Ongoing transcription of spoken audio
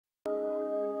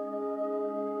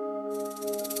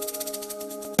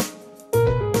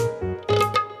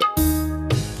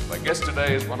guest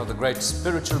today is one of the great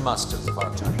spiritual masters of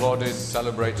our time. Applauded,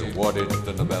 celebrated, awarded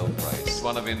the Nobel Prize.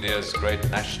 One of India's great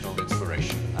national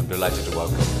inspiration. I'm delighted to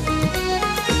welcome.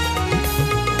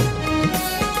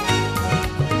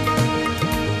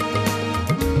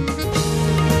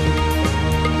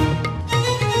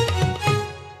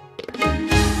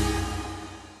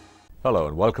 Hello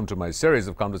and welcome to my series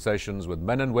of conversations with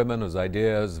men and women whose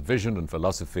ideas, vision and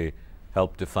philosophy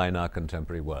help define our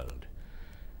contemporary world.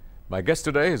 My guest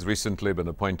today has recently been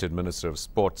appointed Minister of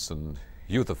Sports and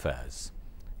Youth Affairs.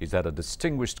 He's had a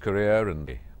distinguished career in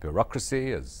the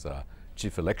bureaucracy as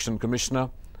Chief Election Commissioner,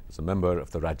 as a member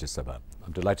of the Rajya Sabha.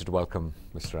 I'm delighted to welcome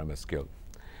Mr. M.S. Gill.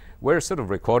 We're sort of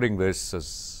recording this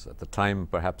as at the time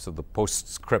perhaps of the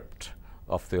postscript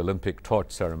of the Olympic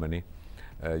torch ceremony.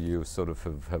 You sort of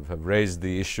have raised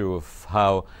the issue of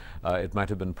how it might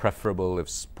have been preferable if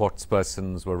sports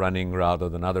persons were running rather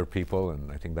than other people,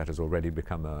 and I think that has already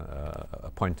become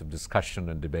a point of discussion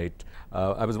and debate.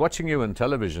 I was watching you on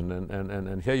television,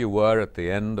 and here you were at the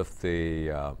end of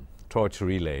the torch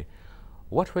relay.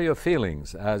 What were your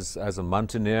feelings as a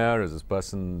mountaineer, as a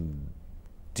person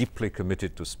deeply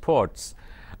committed to sports,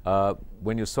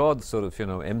 when you saw the sort of,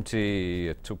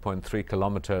 empty 2.3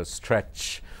 kilometer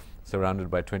stretch surrounded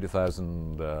by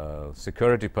 20,000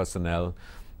 security personnel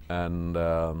and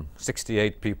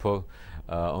 68 people,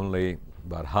 only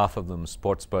about half of them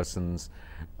sports persons,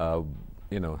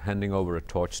 handing over a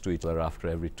torch to each other after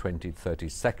every 20-30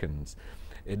 seconds.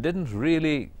 It didn't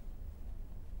really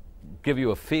give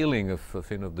you a feeling of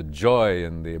the joy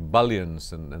and the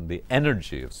ebullience and the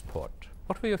energy of sport.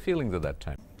 What were your feelings at that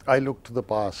time? I looked to the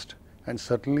past, and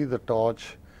certainly the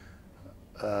torch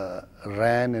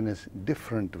ran in a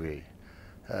different way.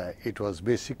 It was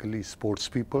basically sports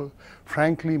people,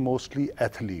 frankly mostly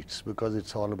athletes, because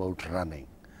it's all about running.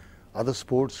 Other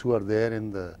sports who are there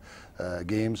in the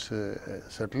games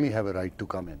certainly have a right to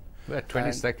come in. Well,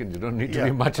 20 seconds, you don't need to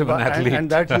be much of an athlete. And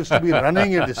that used to be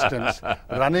running a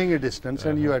distance,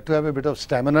 and you had to have a bit of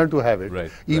stamina to have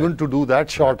it, even to do that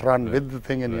short run with the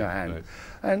thing in your hand.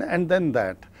 And then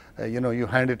that, you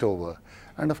hand it over.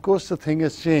 And of course the thing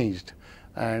has changed.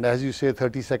 And as you say,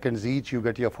 30 seconds each, you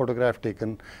get your photograph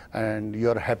taken and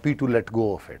you're happy to let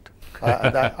go of it.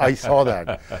 I saw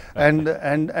that. And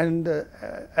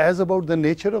as about the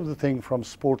nature of the thing from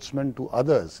sportsmen to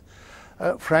others,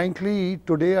 frankly,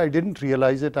 today I didn't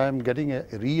realize it. I'm getting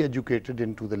re-educated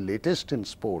into the latest in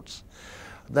sports,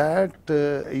 that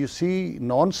you see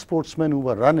non-sportsmen who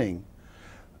were running,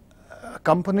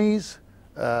 companies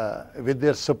with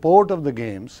their support of the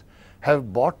games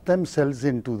have bought themselves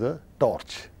into the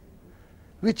torch,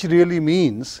 which really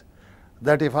means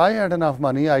that if I had enough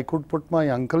money, I could put my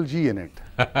Uncle G in it.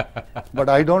 But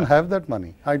I don't have that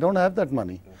money.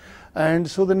 And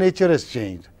so the nature has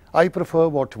changed. I prefer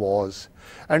what was.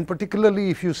 And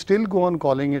particularly if you still go on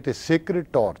calling it a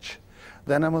sacred torch,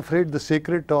 then I'm afraid the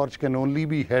sacred torch can only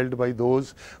be held by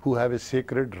those who have a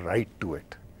sacred right to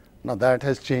it. Now that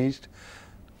has changed.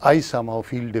 I somehow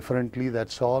feel differently,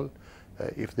 that's all.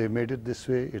 If they made it this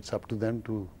way, it's up to them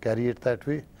to carry it that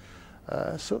way.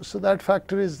 So that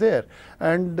factor is there.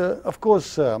 And of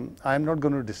course, I'm not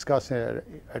going to discuss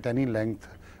at any length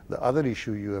the other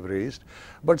issue you have raised,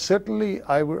 but certainly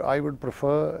I would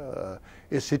prefer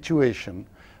a situation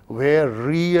where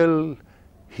real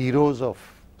heroes of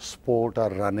sport are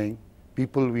running,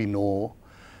 people we know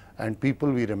and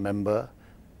people we remember,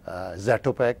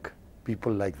 Zatopek,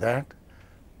 people like that.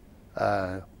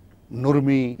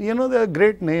 Nurmi, there are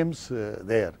great names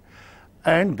there.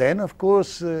 And then, of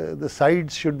course, the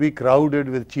sides should be crowded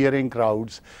with cheering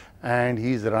crowds, and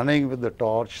he's running with the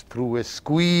torch through a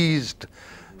squeezed,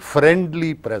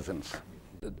 friendly presence.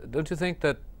 Don't you think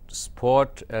that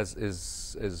sport, as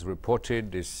is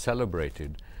reported, is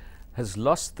celebrated, has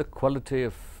lost the quality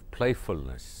of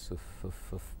playfulness,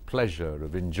 of pleasure,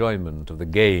 of enjoyment of the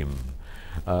game?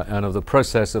 And of the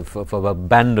process of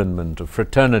abandonment, of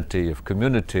fraternity, of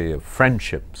community, of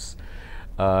friendships,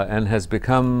 and has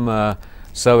become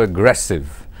so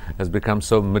aggressive, has become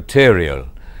so material.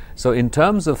 So in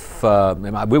terms of,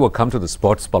 we will come to the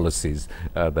sports policies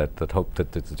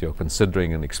that you're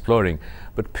considering and exploring,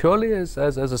 but purely as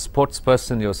a sports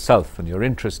person yourself and your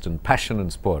interest and passion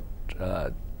in sport,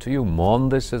 do you mourn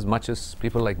this as much as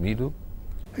people like me do?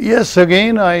 Yes,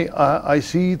 again, I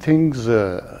see things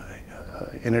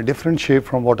in a different shape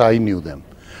from what I knew them.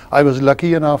 I was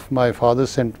lucky enough, my father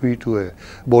sent me to a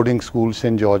boarding school,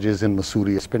 St. George's in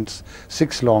Missouri. I spent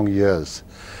 6 long years.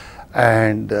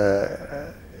 And,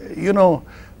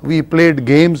 we played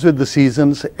games with the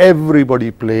seasons.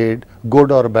 Everybody played,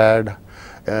 good or bad,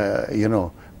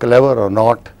 clever or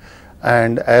not.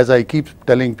 And as I keep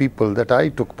telling people that I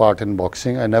took part in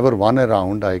boxing, I never won a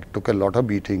round, I took a lot of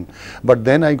beating, but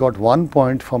then I got 1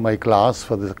 point for my class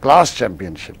for the class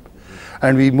championship.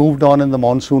 And we moved on in the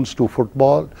monsoons to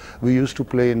football. We used to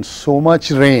play in so much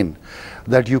rain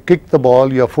that you kick the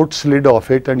ball, your foot slid off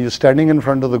it, and you're standing in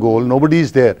front of the goal, nobody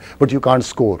is there, but you can't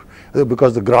score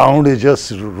because the ground is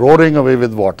just roaring away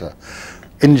with water,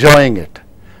 enjoying it.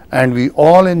 And we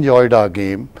all enjoyed our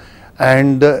game.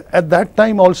 And at that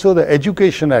time also the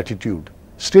education attitude,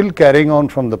 still carrying on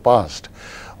from the past,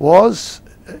 was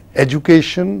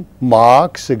education,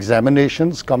 marks,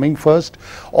 examinations coming first,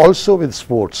 also with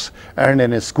sports. And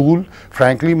in a school,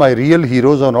 frankly, my real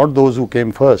heroes are not those who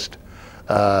came first,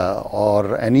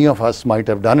 or any of us might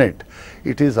have done it.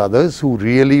 It is others who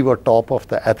really were top of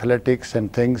the athletics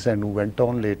and things and who went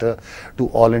on later to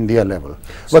all India level.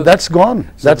 So but that's gone.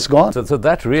 That's gone. So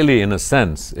that really, in a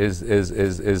sense, is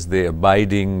the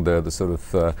abiding, the sort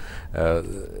of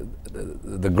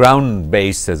the ground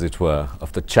base, as it were,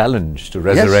 of the challenge to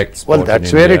resurrect sport. Well,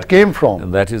 that's where it came from.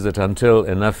 And that is that until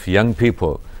enough young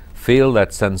people feel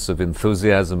that sense of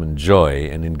enthusiasm and joy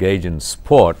and engage in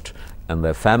sport, and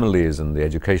their families and the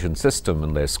education system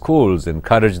and their schools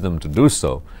encourage them to do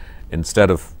so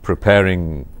instead of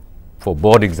preparing for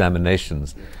board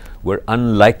examinations, we're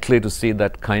unlikely to see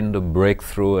that kind of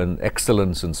breakthrough and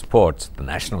excellence in sports at the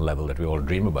national level that we all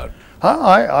dream about.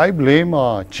 I blame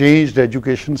our changed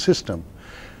education system.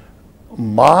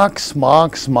 Marks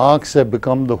have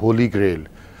become the holy grail.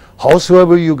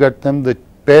 Howsoever you get them, the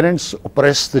parents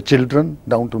oppress the children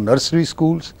down to nursery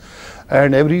schools,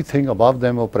 and everything above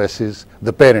them oppresses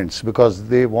the parents because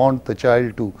they want the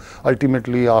child to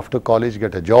ultimately after college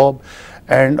get a job,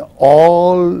 and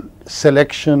all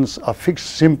selections are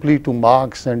fixed simply to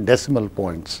marks and decimal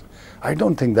points. I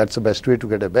don't think that's the best way to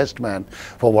get a best man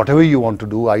for whatever you want to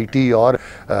do, IT or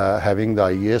having the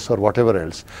IAS or whatever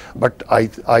else. But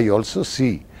I also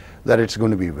see that it's going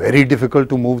to be very difficult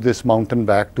to move this mountain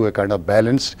back to a kind of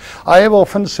balanced. I have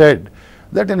often said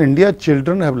that in India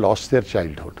children have lost their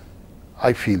childhood.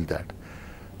 I feel that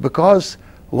because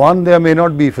one, there may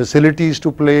not be facilities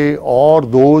to play, or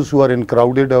those who are in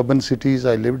crowded urban cities.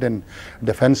 I lived in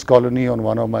Defense Colony on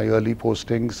one of my early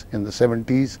postings in the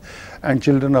 70s, and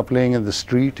children are playing in the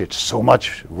street. It's so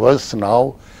much worse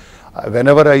now.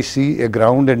 Whenever I see a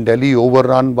ground in Delhi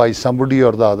overrun by somebody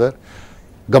or the other,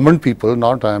 government people,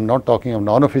 I am not talking of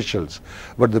non-officials,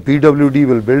 but the PWD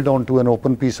will build onto an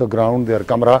open piece of ground their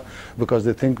camera because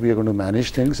they think we are going to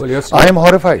manage things. Well, I am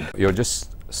horrified. You're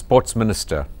just sports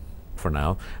minister for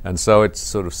now, and so it's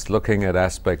sort of looking at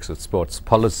aspects of sports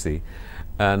policy,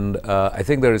 and I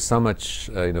think there is so much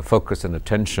focus and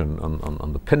attention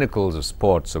on the pinnacles of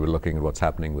sports. So we're looking at what's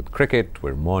happening with cricket,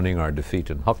 we're mourning our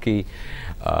defeat in hockey,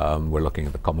 we're looking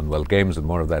at the Commonwealth Games and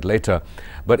more of that later.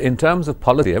 But in terms of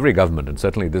policy, every government, and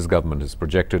certainly this government, has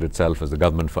projected itself as the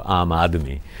government for Aam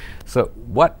Aadmi. So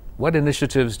what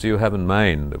initiatives do you have in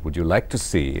mind that would you like to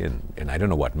see in I don't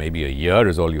know what, maybe a year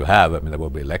is all you have, I mean there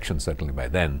will be elections certainly by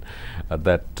then,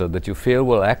 that you feel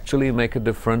will actually make a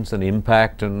difference and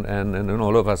impact and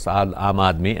all of us Aam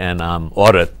Aadmi and Aam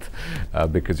Aurat,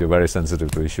 because you're very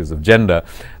sensitive to issues of gender.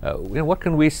 What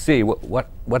can we see?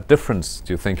 What difference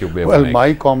do you think you'll be able to make? Well,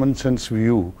 my common sense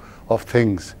view of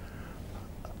things,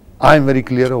 I'm very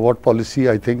clear of what policy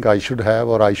I think I should have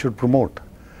or I should promote.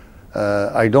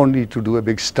 I don't need to do a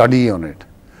big study on it.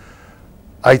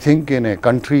 I think in a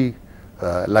country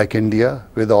like India,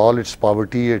 with all its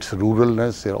poverty, its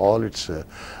ruralness, all its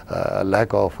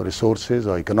lack of resources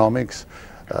or economics,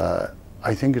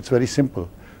 I think it's very simple.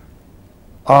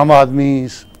 Aam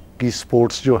Aadmi ki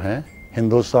sports jo hain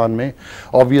Hindustan mein,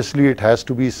 obviously it has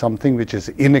to be something which is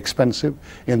inexpensive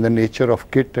in the nature of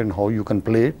kit and how you can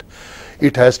play it.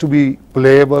 It has to be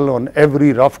playable on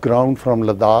every rough ground from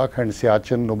Ladakh and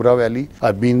Siachen, Nubra Valley.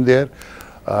 I've been there,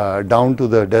 down to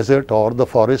the desert or the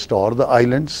forest or the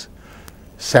islands,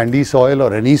 sandy soil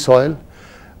or any soil.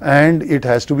 And it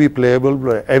has to be playable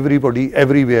by everybody,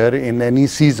 everywhere, in any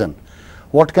season.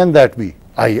 What can that be?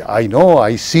 I know,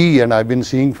 I see, and I've been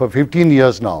seeing for 15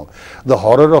 years now, the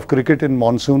horror of cricket in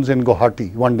monsoons in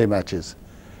Guwahati, one-day matches.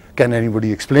 Can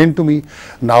anybody explain to me?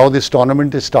 Now this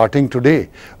tournament is starting today,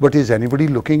 but is anybody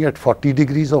looking at 40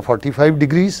 degrees or 45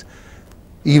 degrees?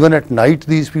 Even at night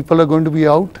these people are going to be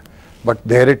out, but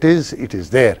there it is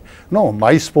there. No,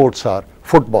 my sports are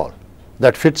football.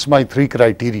 That fits my 3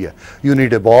 criteria. You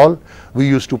need a ball, we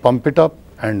used to pump it up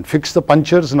and fix the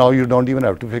punctures, now you don't even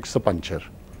have to fix the puncture.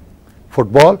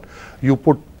 Football, you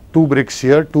put 2 bricks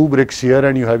here, 2 bricks here,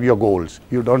 and you have your goals.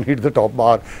 You don't hit the top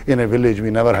bar in a village. We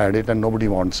never had it, and nobody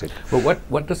wants it. But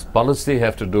what does policy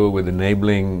have to do with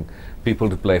enabling people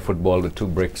to play football with 2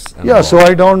 bricks? And yeah, so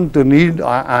I don't need,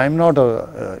 I'm not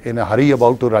in a hurry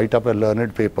about to write up a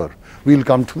learned paper. We'll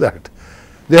come to that.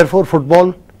 Therefore,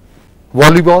 football,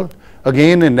 volleyball,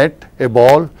 again a net, a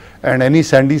ball, and any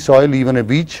sandy soil, even a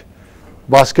beach.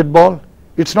 Basketball,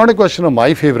 it's not a question of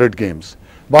my favorite games.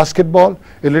 Basketball,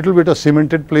 a little bit of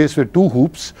cemented place with 2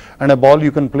 hoops and a ball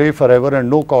you can play forever and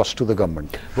no cost to the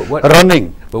government.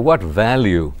 Running. But what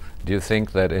value do you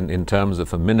think that in terms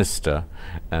of a minister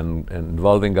and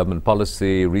involving government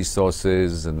policy,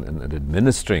 resources and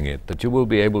administering it, that you will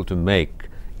be able to make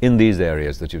in these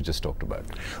areas that you've just talked about?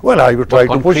 Well, I would try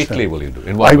to push them. Concretely will you do?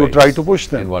 In what ways? I would try to push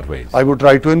them. In what ways? I would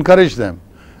try to encourage them.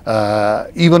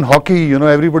 Even hockey, you know,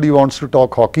 everybody wants to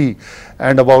talk hockey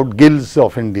and about Gills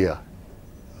of India.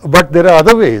 But there are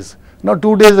other ways. Now,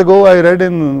 2 days ago, I read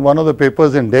in one of the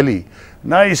papers in Delhi,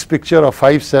 nice picture of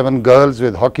 5-7 girls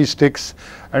with hockey sticks,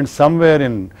 and somewhere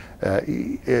in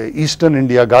eastern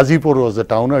India, Ghazipur was the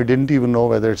town, I didn't even know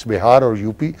whether it's Bihar or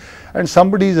UP, and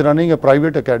somebody is running a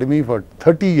private academy for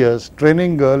 30 years,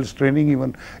 training girls, training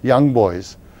even young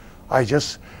boys. I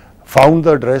just found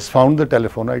the address, found the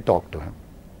telephone, I talked to him.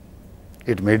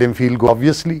 It made him feel good,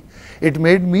 obviously. It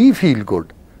made me feel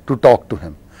good to talk to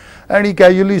him. And he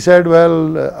casually said,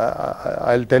 well,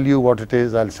 I'll tell you what it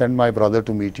is, I'll send my brother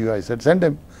to meet you. I said, send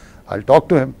him, I'll talk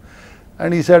to him.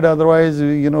 And he said, otherwise,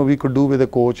 you know, we could do with a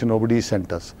coach, nobody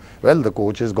sent us. Well, the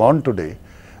coach is gone today.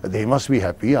 They must be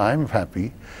happy, I'm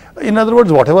happy. In other words,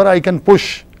 whatever I can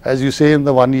push, as you say, in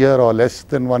the 1 year or less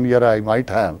than 1 year I might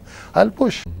have, I'll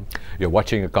push. You're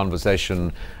watching a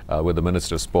conversation with the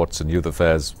Minister of Sports and Youth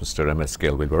Affairs, Mr. M.S.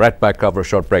 Gill. We'll be right back, cover a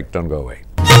short break, don't go away.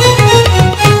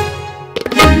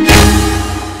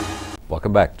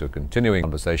 Welcome back to a continuing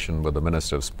conversation with the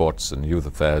Minister of Sports and Youth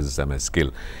Affairs, M.S.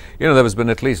 Gill. You know, there has been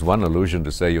at least one allusion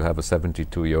to say you have a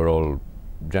 72-year-old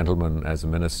gentleman as a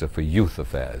Minister for Youth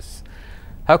Affairs.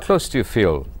 How close do you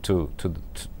feel to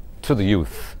the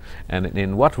youth? And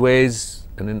in what ways,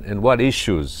 and in what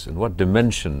issues, in what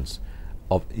dimensions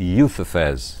of youth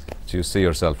affairs do you see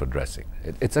yourself addressing?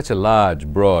 It's such a large,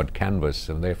 broad canvas,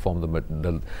 and they form the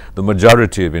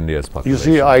majority of India's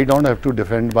population. You see, I don't have to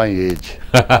defend my age,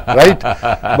 right?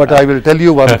 But I will tell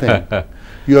you one thing.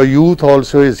 Your youth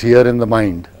also is here in the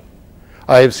mind.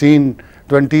 I have seen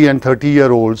 20 and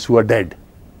 30-year-olds who are dead.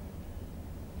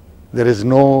 There is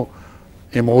no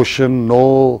emotion,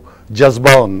 no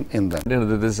jazba in them. You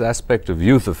know, this aspect of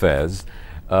youth affairs,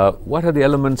 what are the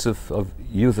elements of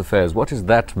youth affairs? What is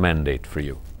that mandate for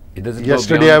you?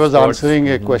 Yesterday I was answering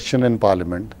a question in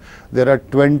Parliament. There are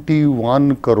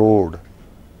 21 crore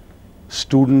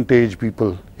student age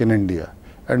people in India,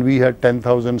 and we had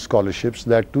 10,000 scholarships,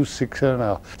 that to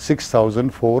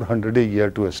 6,400 a year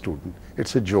to a student.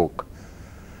 It's a joke.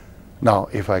 Now,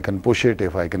 if I can push it,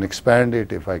 if I can expand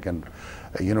it, if I can,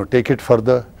 you know, take it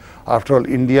further. After all,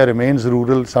 India remains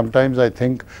rural. Sometimes I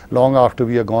think long after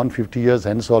we are gone, 50 years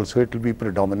hence also, it will be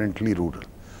predominantly rural.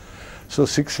 So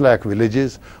 6 lakh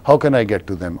villages, how can I get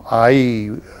to them?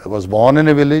 I was born in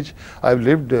a village. I've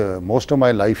lived most of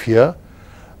my life here.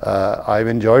 I've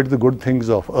enjoyed the good things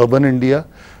of urban India,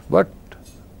 but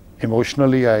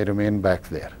emotionally I remain back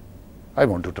there. I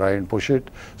want to try and push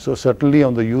it. So certainly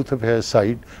on the youth affairs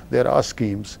side, there are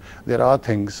schemes, there are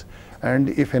things, and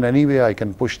if in any way I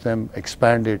can push them,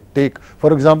 expand it, take,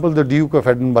 for example, the Duke of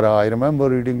Edinburgh. I remember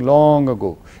reading long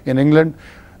ago in England,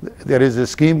 there is a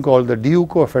scheme called the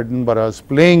Duke of Edinburgh's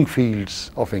Playing Fields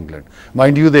of England.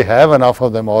 Mind you, they have enough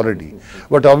of them already,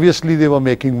 but obviously they were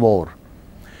making more.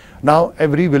 Now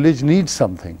every village needs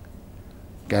something.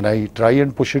 Can I try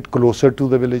and push it closer to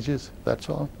the villages? That's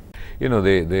all. You know,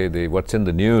 what's in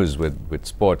the news with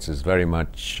sports is very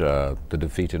much the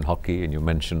defeat in hockey, and you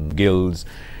mentioned Gills.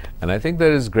 And I think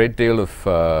there is a great deal of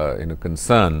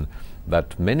concern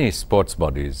that many sports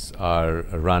bodies are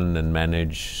run and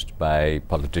managed by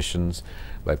politicians,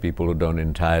 by people who don't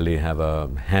entirely have a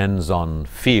hands-on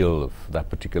feel of that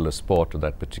particular sport or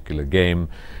that particular game.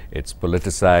 It's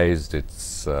politicized,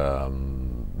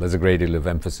 there's a great deal of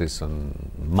emphasis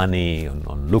on money,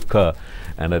 on lucre,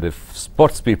 and that if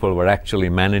sports people were actually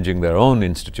managing their own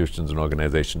institutions and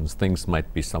organizations, things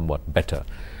might be somewhat better.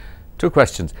 2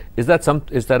 questions. Is that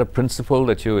a principle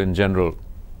that you in general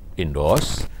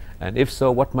endorse? And if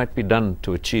so, what might be done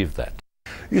to achieve that?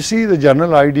 You see, the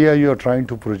general idea you are trying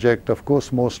to project, of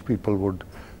course, most people would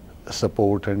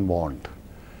support and want.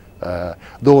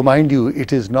 Though, mind you,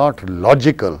 it is not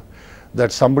logical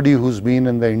that somebody who's been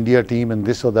in the India team in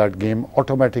this or that game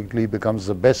automatically becomes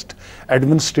the best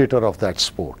administrator of that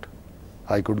sport.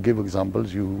 I could give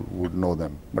examples, you would know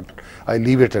them, but I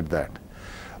leave it at that.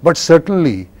 But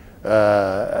certainly,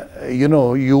 you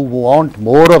know, you want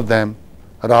more of them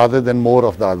rather than more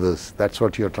of the others. That's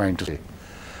what you're trying to say.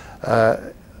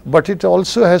 But it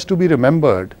also has to be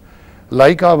remembered,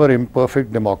 like our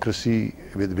imperfect democracy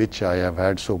with which I have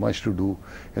had so much to do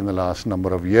in the last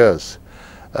number of years,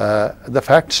 the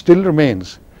fact still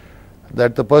remains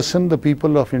that the person the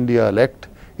people of India elect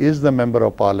is the member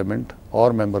of parliament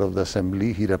or member of the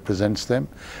assembly. He represents them,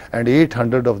 and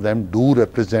 800 of them do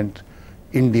represent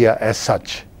India as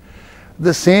such.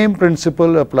 The same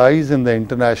principle applies in the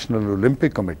International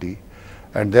Olympic Committee,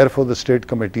 and therefore the state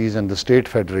committees and the state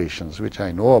federations, which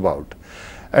I know about,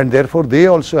 and therefore they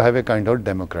also have a kind of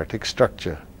democratic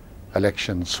structure,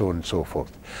 elections, so on and so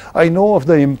forth. I know of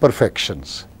the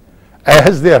imperfections,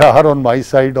 as there are on my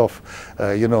side of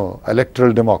you know,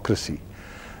 electoral democracy.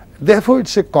 Therefore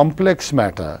it's a complex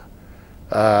matter.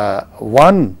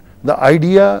 One, the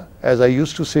idea, as I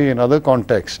used to say in other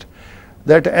context,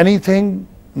 that anything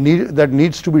that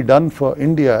needs to be done for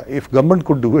India, if government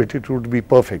could do it, it would be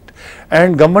perfect.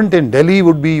 And government in Delhi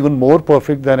would be even more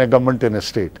perfect than a government in a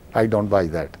state. I don't buy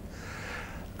that.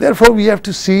 Therefore, we have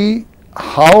to see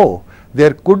how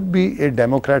there could be a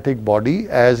democratic body,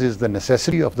 as is the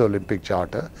necessity of the Olympic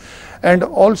Charter, and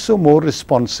also more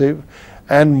responsive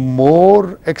and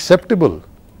more acceptable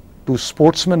to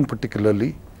sportsmen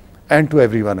particularly, and to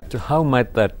everyone. So how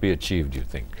might that be achieved, do you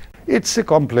think? It's a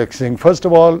complex thing. First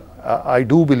of all, I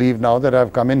do believe, now that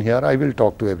I've come in here, I will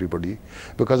talk to everybody,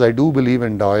 because I do believe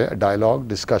in dialogue,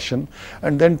 discussion,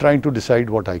 and then trying to decide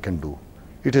what I can do.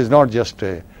 It is not just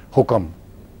a hukam.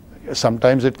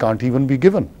 Sometimes it can't even be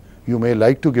given. You may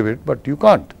like to give it, but you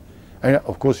can't. And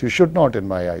of course, you should not, in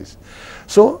my eyes.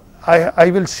 So I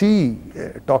will see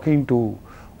talking to,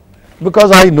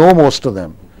 because I know most of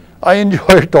them. I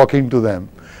enjoy talking to them.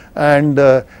 And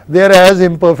they are as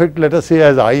imperfect, let us say,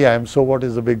 as I am, so what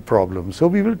is the big problem? So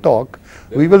we will talk,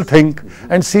 we will think,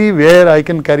 and see where I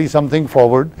can carry something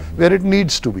forward, where it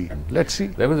needs to be. Let's see.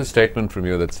 There was a statement from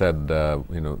you that said,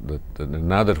 you know, that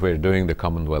now that we're doing the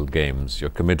Commonwealth Games, you're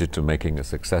committed to making a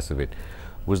success of it.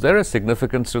 Was there a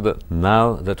significance to the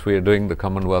now that we are doing the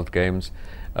Commonwealth Games?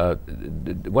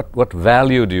 What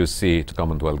value do you see to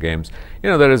Commonwealth Games? You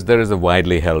know, there is a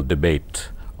widely held debate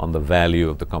on the value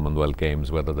of the Commonwealth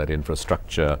Games, whether that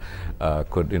infrastructure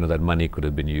could, you know, that money could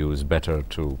have been used better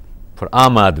for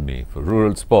Aam Aadmi, for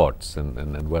rural sports,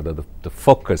 and whether the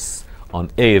focus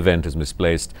on a event is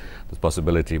misplaced. There's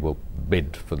possibility we'll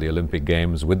bid for the Olympic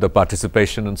Games with the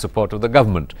participation and support of the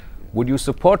government. Would you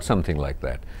support something like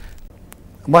that?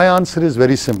 My answer is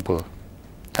very simple,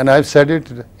 and I've said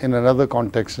it in another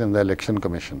context in the Election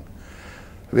Commission.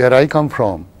 Where I come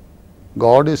from,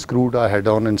 God is screwed our head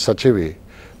on in such a way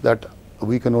that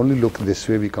we can only look this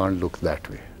way, we can't look that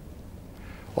way.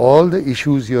 All the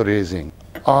issues you're raising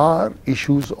are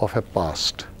issues of a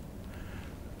past.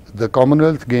 The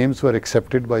Commonwealth Games were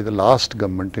accepted by the last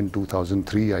government in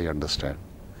 2003, I understand.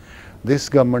 This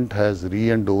government has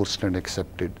re-endorsed and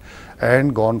accepted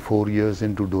and gone 4 years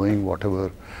into doing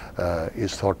whatever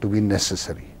is thought to be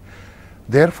necessary.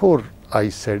 Therefore, I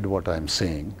said what I'm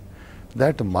saying,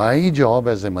 that my job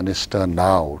as a minister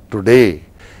now, today,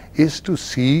 is to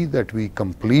see that we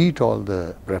complete all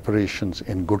the preparations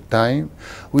in good time.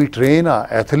 We train our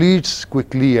athletes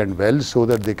quickly and well so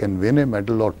that they can win a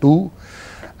medal or two,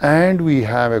 and we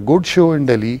have a good show in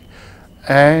Delhi,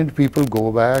 and people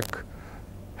go back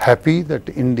happy that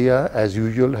India, as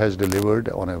usual, has delivered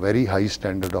on a very high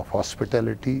standard of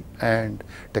hospitality and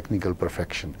technical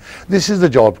perfection. This is the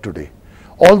job today.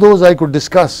 All those I could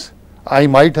discuss. I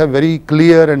might have very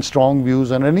clear and strong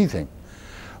views on anything,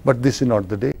 but this is not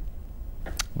the day.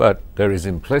 But there is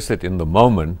implicit in the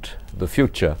moment the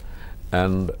future,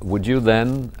 and would you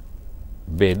then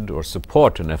bid or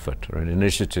support an effort or an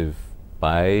initiative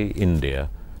by India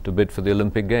to bid for the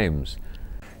Olympic Games?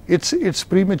 It's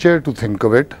premature to think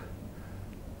of it,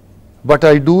 but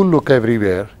I do look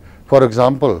everywhere. For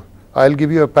example, I'll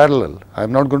give you a parallel.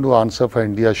 I'm not going to answer for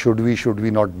India, should we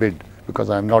not bid, because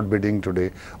I'm not bidding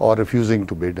today or refusing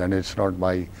to bid, and it's not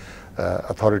my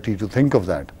authority to think of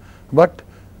that. But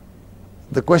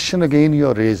the question again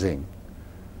you're raising,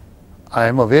 I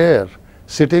am aware,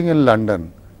 sitting in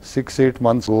London 6-8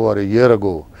 months ago or a year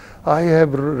ago, I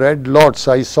have read lots.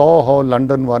 I saw how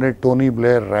London won it. Tony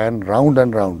Blair ran round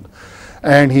and round,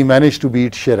 and he managed to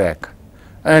beat Chirac.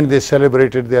 And they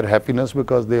celebrated their happiness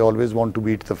because they always want to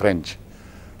beat the French.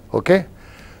 Okay?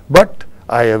 But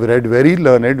I have read very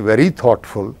learned, very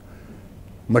thoughtful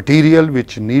material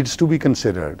which needs to be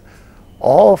considered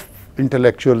of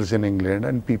intellectuals in England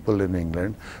and people in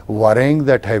England worrying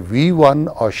that have we won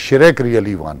or Shrek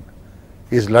really won?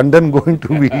 Is London going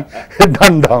to be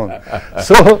done down?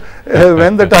 So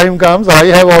when the time comes, I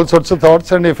have all sorts of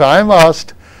thoughts, and if I am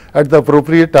asked at the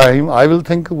appropriate time, I will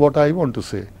think what I want to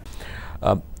say.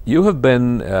 You have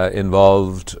been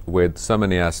involved with so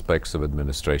many aspects of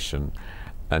administration,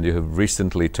 and you have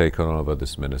recently taken over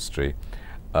this ministry.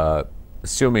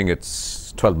 Assuming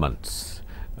it's 12 months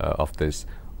of this,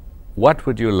 what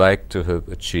would you like to have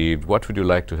achieved? What would you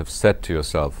like to have said to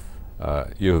yourself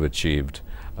you have achieved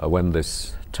when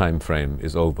this time frame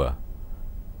is over?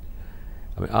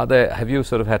 I mean, have you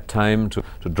sort of had time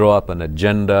to draw up an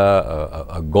agenda,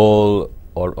 a goal,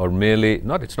 or merely,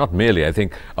 it's not merely, I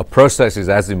think a process is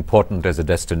as important as a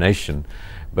destination,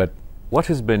 but what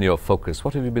has been your focus?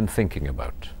 What have you been thinking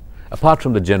about? Apart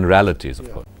from the generalities,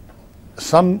 of course.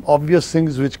 Some obvious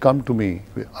things which come to me,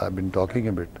 I've been talking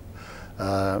a bit.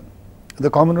 The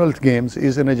Commonwealth Games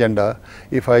is an agenda.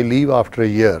 If I leave after a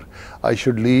year, I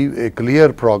should leave a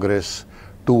clear progress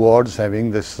towards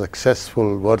having the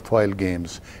successful, worthwhile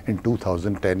games in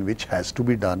 2010, which has to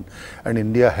be done, and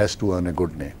India has to earn a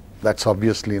good name. That's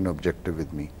obviously an objective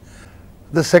with me.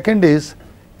 The second is,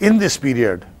 in this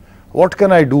period, what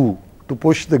can I do to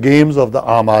push the games of the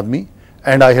Aam Aadmi?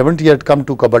 And I haven't yet come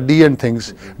to Kabaddi and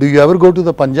things. Do you ever go to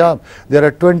the Punjab? There are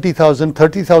 20,000,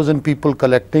 30,000 people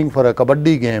collecting for a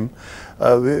Kabaddi game,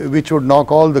 which would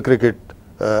knock all the cricket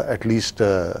at least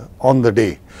on the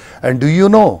day. And do you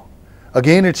know,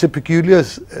 again it's a peculiar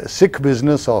Sikh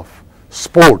business of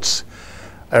sports.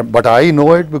 But I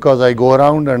know it because I go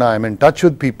around and I am in touch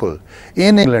with people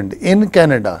in England, in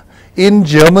Canada, in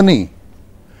Germany.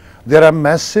 There are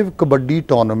massive Kabaddi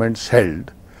tournaments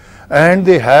held, and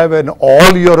they have an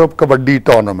all-Europe Kabaddi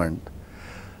tournament,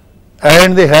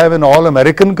 and they have an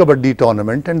all-American Kabaddi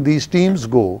tournament, and these teams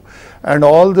go, and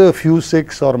all the few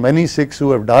Sikhs or many Sikhs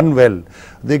who have done well,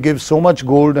 they give so much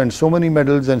gold and so many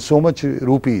medals and so much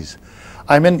rupees.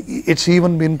 I mean, it's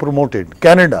even been promoted.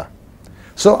 Canada.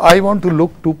 So I want to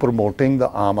look to promoting the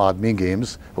Aam Aadmi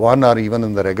games, one or even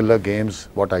in the regular games,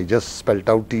 what I just spelt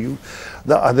out to you.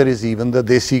 The other is even the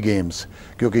Desi games,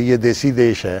 क्योंकि ये देसी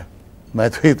देश है, मैं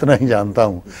तो इतना ही जानता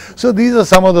हूँ. So these are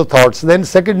some of the thoughts. Then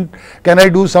second, can I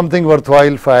do something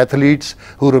worthwhile for athletes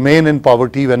who remain in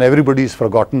poverty when everybody's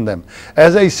forgotten them?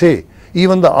 As I say,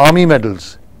 even the army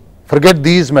medals, forget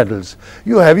these medals.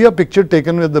 You have your picture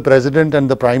taken with the president and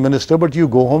the prime minister, but you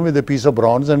go home with a piece of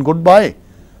bronze and goodbye.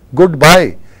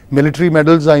 Goodbye. Military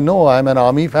medals, I know, I'm an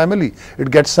army family.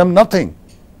 It gets them nothing.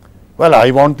 Well,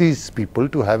 I want these people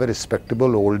to have a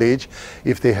respectable old age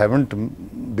if they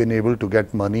haven't been able to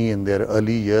get money in their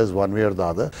early years one way or the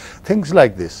other. Things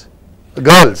like this. The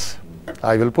girls,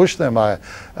 I will push them.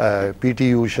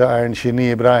 P.T. Usha and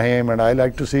Shini Ibrahim, and I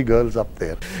like to see girls up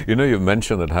there. You know, you've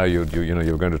mentioned that how you're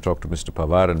going to talk to Mr.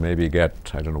 Pawar and maybe get,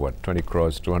 I don't know what, 20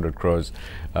 crores, 200 crores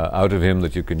out of him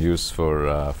that you can use for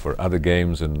other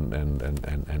games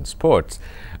and sports.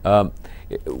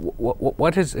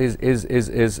 What is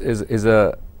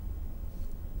a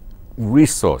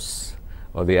resource,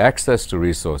 or the access to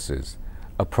resources,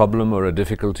 a problem or a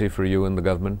difficulty for you in the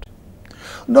government?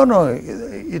 No,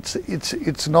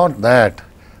 it's not that.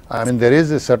 I mean, there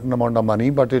is a certain amount of money,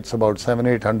 but it's about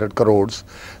 700-800 crores.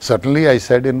 Certainly, I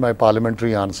said in my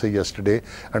parliamentary answer yesterday,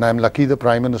 and I'm lucky the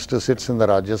Prime Minister sits in the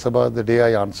Rajya Sabha the day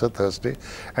I answer Thursday,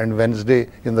 and Wednesday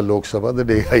in the Lok Sabha the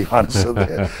day I answer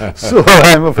there. So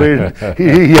I'm afraid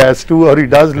he has to, or he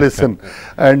does listen,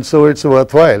 and so it's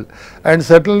worthwhile. And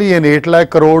certainly in 8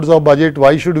 lakh crores of budget,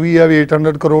 why should we have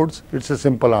 800 crores? It's a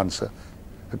simple answer,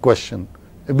 a question.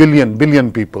 A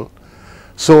billion people.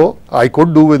 So I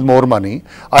could do with more money.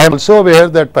 I am also aware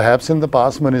that perhaps in the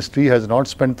past ministry has not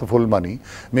spent the full money.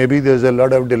 Maybe there's a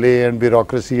lot of delay and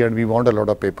bureaucracy and we want a lot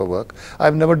of paperwork.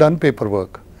 I've never done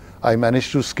paperwork. I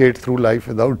managed to skate through life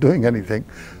without doing anything.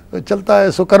 चलता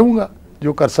है, so करूँगा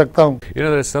जो कर सकता हूँ. You know,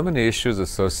 there are so many issues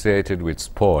associated with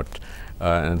sport.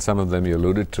 And some of them you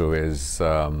alluded to is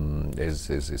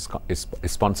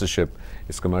sponsorship,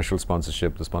 is commercial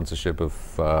sponsorship, the sponsorship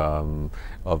of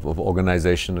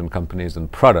organization and companies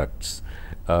and products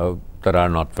that are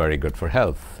not very good for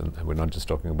health. And we're not just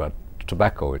talking about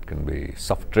tobacco, it can be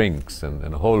soft drinks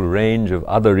and a whole range of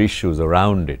other issues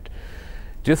around it.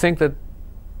 Do you think that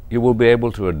you will be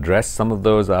able to address some of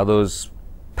those? Are those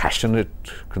passionate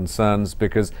concerns?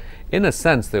 Because in a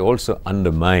sense they also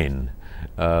undermine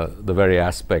the very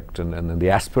aspect and the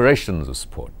aspirations of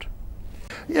sport.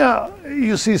 Yeah,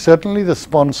 you see, certainly the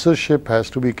sponsorship has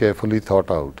to be carefully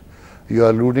thought out. You are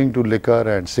alluding to liquor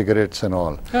and cigarettes and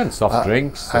all. And soft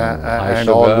drinks and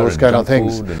all those kind of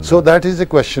things. So that is a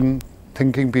question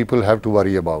thinking people have to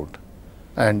worry about.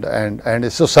 and a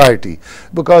society,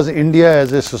 because India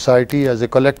as a society, as a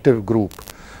collective group,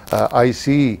 I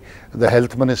see the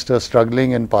health minister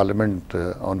struggling in parliament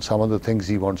on some of the things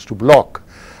he wants to block,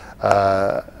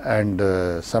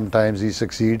 and sometimes he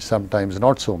succeeds, sometimes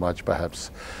not so much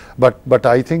perhaps, but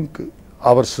I think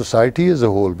our society as a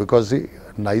whole, because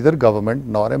neither government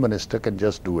nor a minister can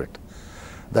just do it.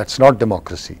 That's not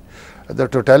democracy. The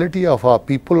totality of our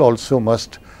people also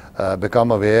must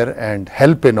become aware and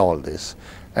help in all this,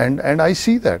 and I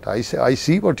see that. I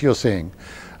see what you're saying,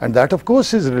 and that of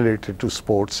course is related to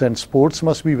sports, and sports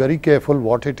must be very careful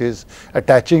what it is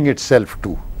attaching itself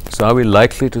to. So are we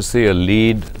likely to see a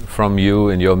lead from you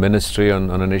in your ministry on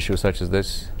an issue such as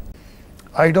this?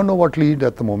 I don't know what lead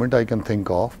at the moment I can think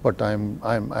of, but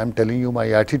I'm telling you my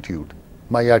attitude,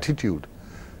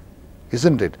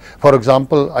 isn't it? For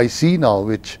example, I see now,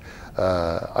 which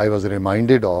I was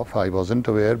reminded of, I wasn't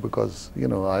aware because, you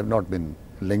know, I've not been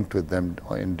linked with them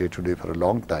in day to day for a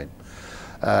long time.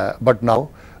 But now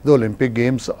the Olympic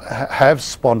Games have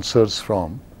sponsors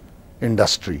from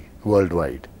industry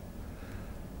worldwide.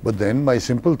 But then my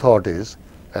simple thought is,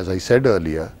 as I said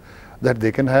earlier, that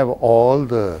they can have all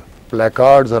the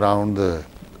placards around the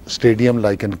stadium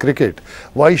like in cricket.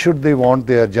 Why should they want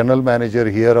their general manager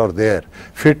here or there,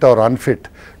 fit or unfit,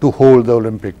 to hold the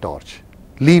Olympic torch?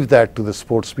 Leave that to the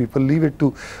sports people, leave it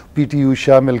to PT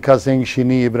Usha, Milkha Singh,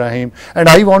 Shini, Ibrahim. And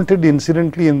I wanted,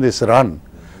 incidentally, in this run,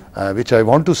 which I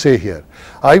want to say here,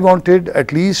 I wanted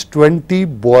at least 20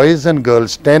 boys and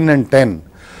girls, 10 and 10,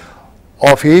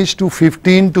 of age to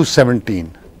 15 to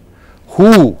 17,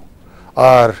 who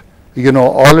are, you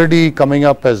know, already coming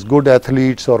up as good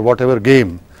athletes or whatever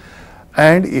game.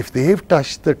 And if they've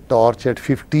touched the torch at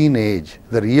 15 age,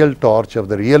 the real torch of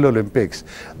the real Olympics,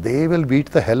 they will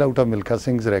beat the hell out of Milkha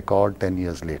Singh's record 10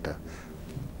 years later.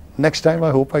 Next time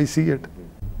I hope I see it.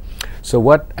 So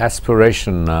what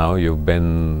aspiration now? You've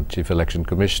been Chief Election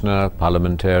Commissioner,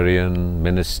 parliamentarian,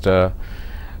 minister.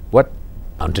 What,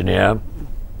 engineer?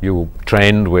 You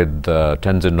trained with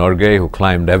Tenzin Norgay, who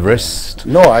climbed Everest.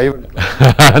 No,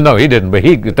 no, he didn't, but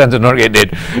Tenzin Norgay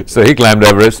did. So he climbed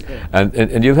Everest.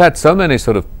 And you've had so many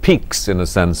sort of peaks, in a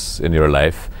sense, in your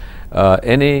life.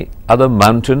 Any other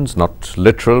mountains, not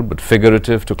literal, but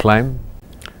figurative, to climb?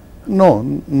 No,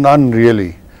 none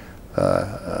really.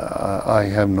 I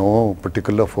have no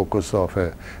particular focus of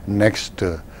a next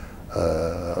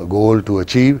goal to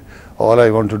achieve. All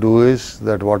I want to do is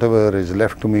that whatever is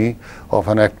left to me of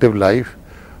an active life,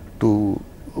 to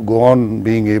go on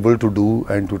being able to do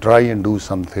and to try and do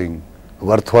something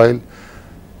worthwhile,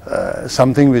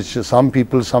 something which some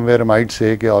people somewhere might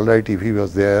say, okay, all right, if he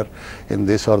was there in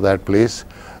this or that place,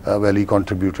 well, he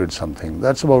contributed something.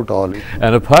 That's about all.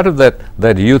 And a part of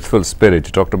that youthful spirit,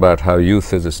 you talked about how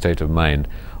youth is a state of mind.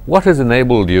 What has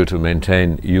enabled you to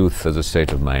maintain youth as a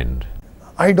state of mind?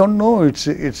 I don't know, it's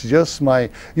just my,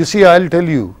 you see, I'll tell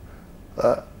you,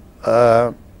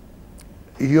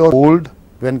 you're old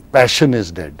when passion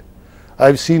is dead.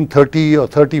 I've seen 30 or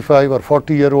 35 or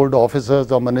 40-year-old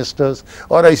officers or ministers,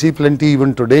 or I see plenty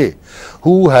even today,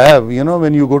 who have, you know,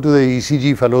 when you go to the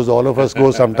ECG fellows, all of us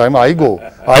go sometime, I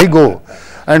go,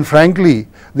 and frankly,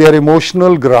 their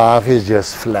emotional graph is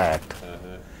just flat.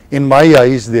 In my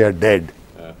eyes, they are dead.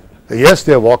 Yes,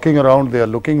 they are walking around, they are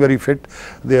looking very fit,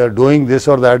 they are doing this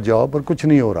or that job, but कुछ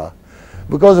नहीं हो रहा,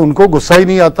 because उनको गुस्सा ही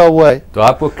नहीं आता हुआ है. तो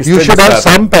आपको किससे You should have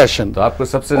some passion. तो आपको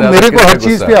सबसे ज़्यादा मेरे को हर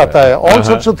चीज़ पे आता है. All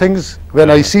sorts of things. When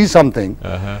I see something,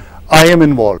 I am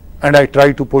involved and I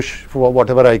try to push for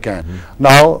whatever I can.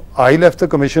 Now I left the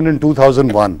commission in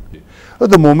 2001. At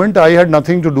the moment I had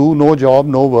nothing to do, no job,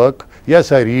 no work.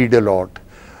 Yes, I read a lot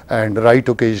and write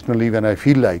occasionally when I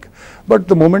feel like. But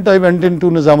the moment I went into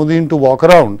Nizamuddin to walk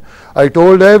around, I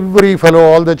told every fellow,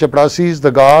 all the chaprasis,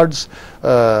 the guards,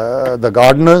 the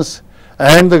gardeners,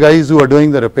 and the guys who are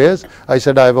doing the repairs, I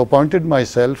said, I have appointed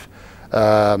myself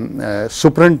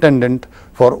superintendent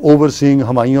for overseeing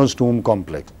Humayun's tomb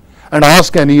complex. And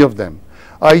ask any of them.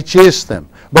 I chase them.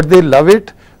 But they love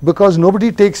it because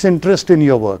nobody takes interest in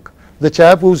your work. The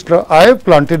chap who's, I have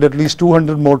planted at least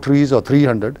 200 more trees or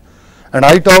 300. And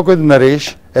I talk with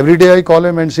Naresh, every day I call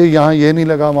him and say, yahan ye nahi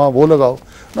laga, wahan wo lagao.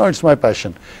 No, it's my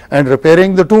passion. And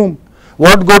repairing the tomb,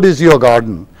 what good is your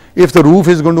garden if the roof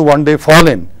is going to one day fall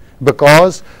in?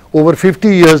 Because over 50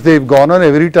 years they've gone on,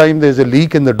 every time there's a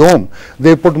leak in the dome,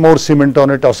 they put more cement on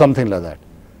it or something like that.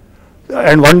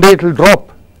 And one day it will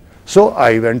drop. So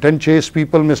I went and chased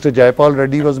people. Mr. Jaipal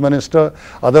Reddy was minister,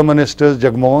 other ministers,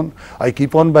 Jagmohan. I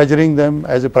keep on badgering them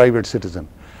as a private citizen.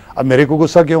 अब मेरे को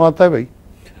गुस्सा क्यों आता है भाई?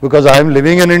 Because I am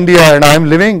living in India and I am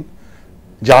living.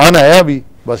 जान है अभी.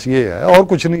 बस ये है और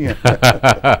कुछ नहीं है.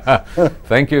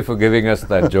 Thank you for giving us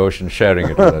that josh and sharing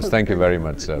it with us. Thank you very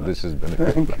much, sir. This has been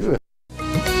a